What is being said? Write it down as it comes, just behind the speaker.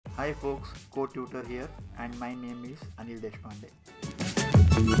Hi folks, CodeTutor here and my name is Anil Deshpande.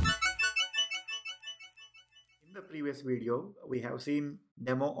 In the previous video, we have seen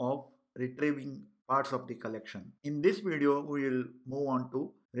demo of retrieving parts of the collection. In this video, we will move on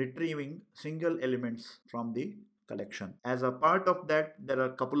to retrieving single elements from the collection. As a part of that, there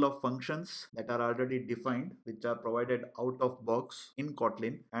are a couple of functions that are already defined which are provided out of box in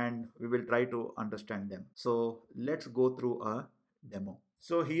Kotlin, and we will try to understand them. So let's go through a demo.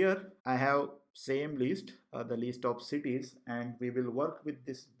 So here I have same list, the list of cities, and we will work with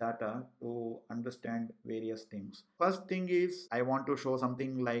this data to understand various things. First thing is I want to show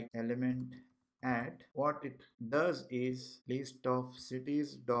something like elementAt. What it does is list of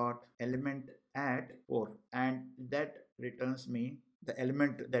cities dot elementAt 4, and that returns me the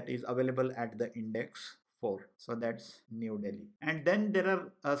element that is available at the index 4. So that's New Delhi. And then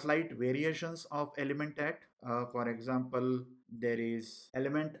there are slight variations of elementAt. For example, there is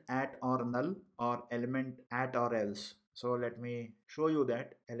elementAt or null or elementAt or else. So let me show you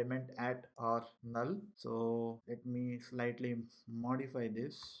that elementAt or null. So let me slightly modify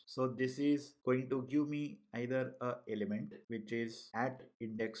this. So this is going to give me either a element which is at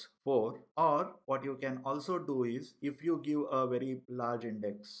index 4, or what you can also do is if you give a very large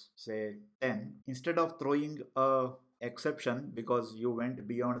index, say 10, instead of throwing a exception because you went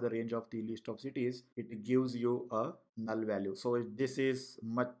beyond the range of the list of cities, it gives you a null value. So this is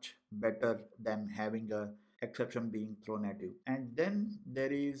much better than having a exception being thrown at you. And then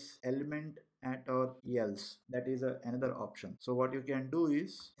there is elementAt or else. That is another option. So what you can do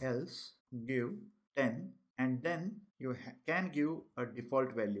is else give 10, and then you can give a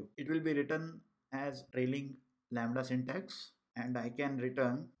default value. It will be written as trailing lambda syntax, and I can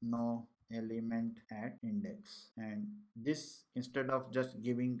return no elementAt index, and this, instead of just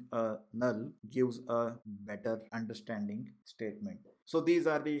giving a null, gives a better understanding statement. So these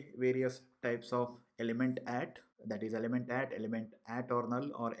are the various types of elementAt, that is elementAt, elementAt or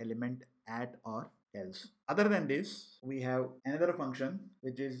null, or elementAt or else. Other than this, we have another function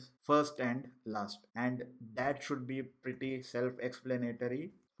which is first and last, and that should be pretty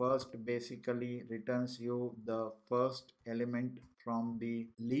self-explanatory. First basically returns you the first element from the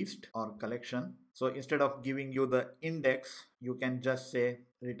list or collection. So instead of giving you the index, you can just say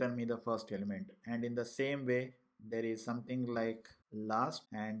return me the first element. And in the same way, there is something like last,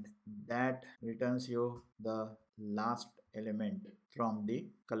 and that returns you the last element from the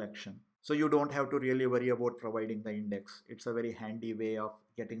collection. So you don't have to really worry about providing the index. It's a very handy way of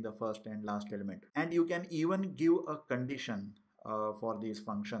getting the first and last element. And you can even give a condition for these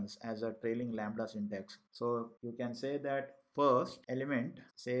functions as a trailing lambda syntax. So you can say that first element,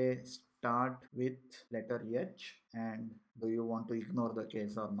 say start with letter H, and do you want to ignore the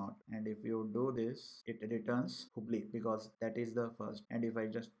case or not? And if you do this, it returns Hubli because that is the first. And if I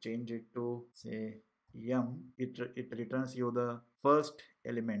just change it to say Yum, it returns you the first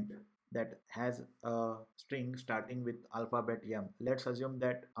element that has a string starting with alphabet Yum. Let's assume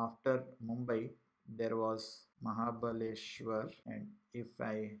that after Mumbai there was Mahabaleshwar, and if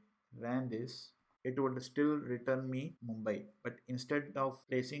I ran this, it would still return me Mumbai. But instead of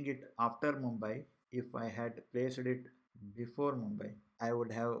placing it after Mumbai, if I had placed it before Mumbai, I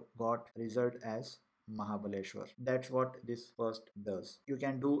would have got result as Mahabaleshwar. That's what this first does. You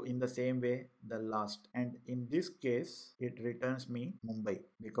can do in the same way the last, and in this case it returns me Mumbai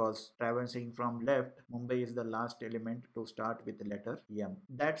because traversing from left, Mumbai is the last element to start with the letter M.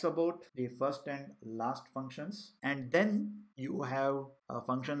 That's about the first and last functions. And then you have a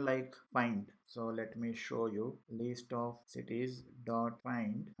function like find. So let me show you. List of cities dot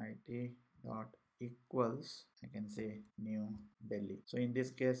find it dot equals, I can say New Delhi. So in this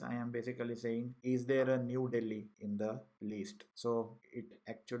case I am basically saying, is there a New Delhi in the list? So it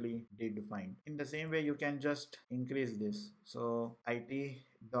actually did find. In the same way, you can just increase this. So it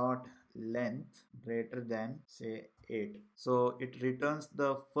dot length greater than say 8. So it returns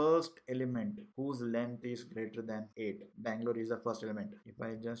the first element whose length is greater than 8. Bangalore is the first element. If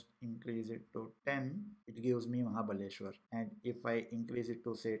I just increase it to 10, it gives me Mahabaleshwar. And if I increase it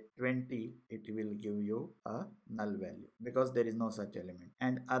to say 20, it will give you a null value because there is no such element.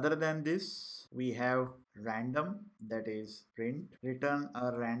 And other than this, we have random, that is print, return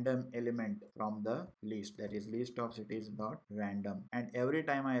a random element from the list, that is list of cities dot random. And every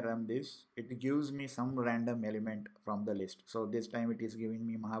time I run this, it gives me some random element from the list. So this time it is giving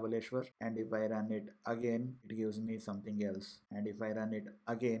me Mahabaleshwar, and if I run it again, it gives me something else, and if I run it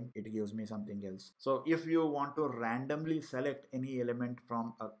again, it gives me something else. So if you want to randomly select any element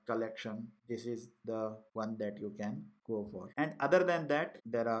from a collection, this is the one that you can go for. And other than that,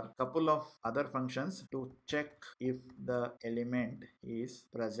 there are a couple of other functions to check if the element is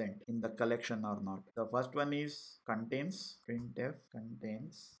present in the collection or not. The first one is contains. Printf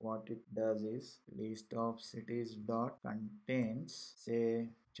contains. What it does is list of cities dot contains, say,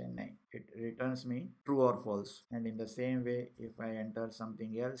 Chennai. It returns me true or false. And in the same way, if I enter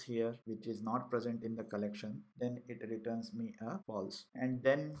something else here which is not present in the collection, then it returns me a false. And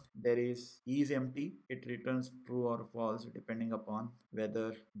then there is empty. It returns true or false depending upon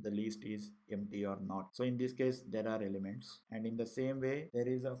whether the list is empty or not. So in this case, there are elements. And in the same way, there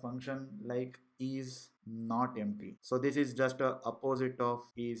is a function like is not empty. So this is just a opposite of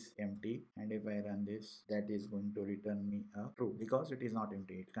is empty, and if I run this, that is going to return me a true because it is not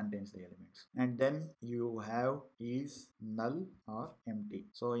empty, it contains the elements. And then you have is null or empty.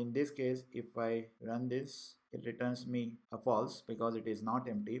 So in this case, if I run this, it returns me a false because it is not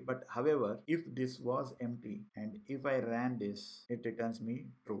empty. But however, if this was empty and if I ran this, it returns me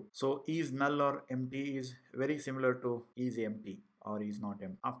true. So is null or empty is very similar to is empty or is not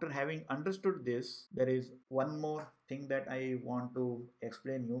empty. After having understood this, there is one more thing that I want to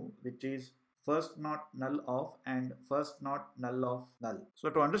explain you, which is first not null of and first not null of null.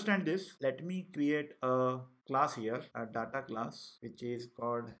 So to understand this, let me create a class here, a data class, which is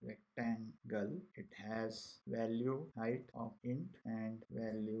called rectangle. It has value height of int and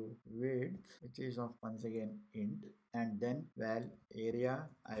value width, which is of once again int, and then val area.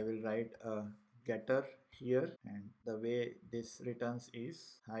 I will write a getter here, and the way this returns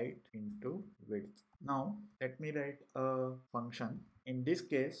is height into width. Now let me write a function. In this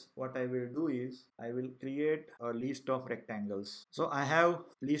case, what I will do is I will create a list of rectangles. So I have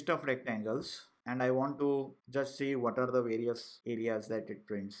list of rectangles and I want to just see what are the various areas that it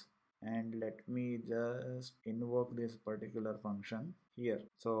prints. And let me just invoke this particular function here.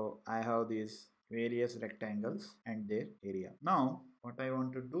 So I have these various rectangles and their area. Now what I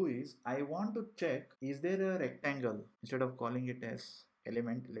want to do is I want to check, is there a rectangle? Instead of calling it as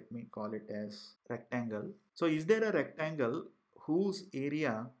element, let me call it as rectangle. So is there a rectangle whose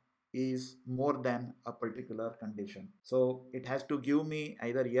area is more than a particular condition? So it has to give me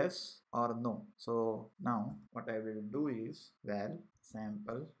either yes or no. So now what I will do is val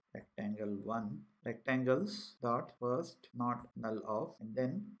sample rectangle 1 rectangles dot first not null of, and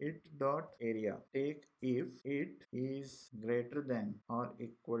then it dot area. Take if it is greater than or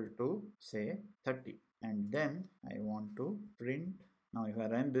equal to say 30, and then I want to print. Now if I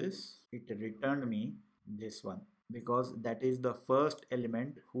run this, it returned me this one because that is the first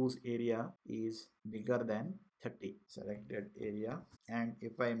element whose area is bigger than 30. Selected area, and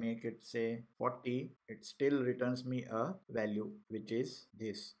if I make it say 40, it still returns me a value which is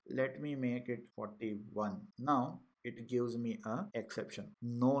this. Let me make it 41. Now it gives me a exception,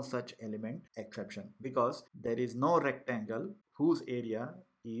 no such element exception, because there is no rectangle whose area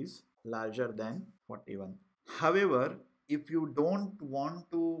is larger than 41. However, if you don't want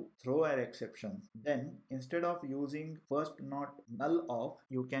to throw an exception, then instead of using first not null of,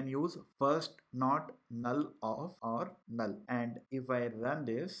 you can use first not null of or null. And if I run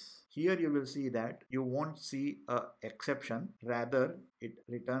this, here you will see that you won't see a exception, rather it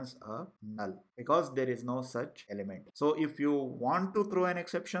returns a null because there is no such element. So if you want to throw an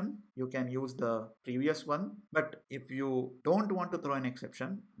exception, you can use the previous one, but if you don't want to throw an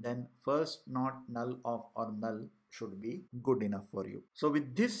exception, then first not null of or null should be good enough for you. So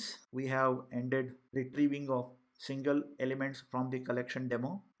with this, we have ended retrieving of single elements from the collection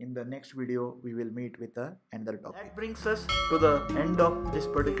demo. In the next video, we will meet with another topic. That brings us to the end of this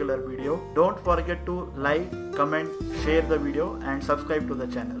particular video. Don't forget to like, comment, share the video and subscribe to the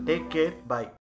channel. Take care. Bye.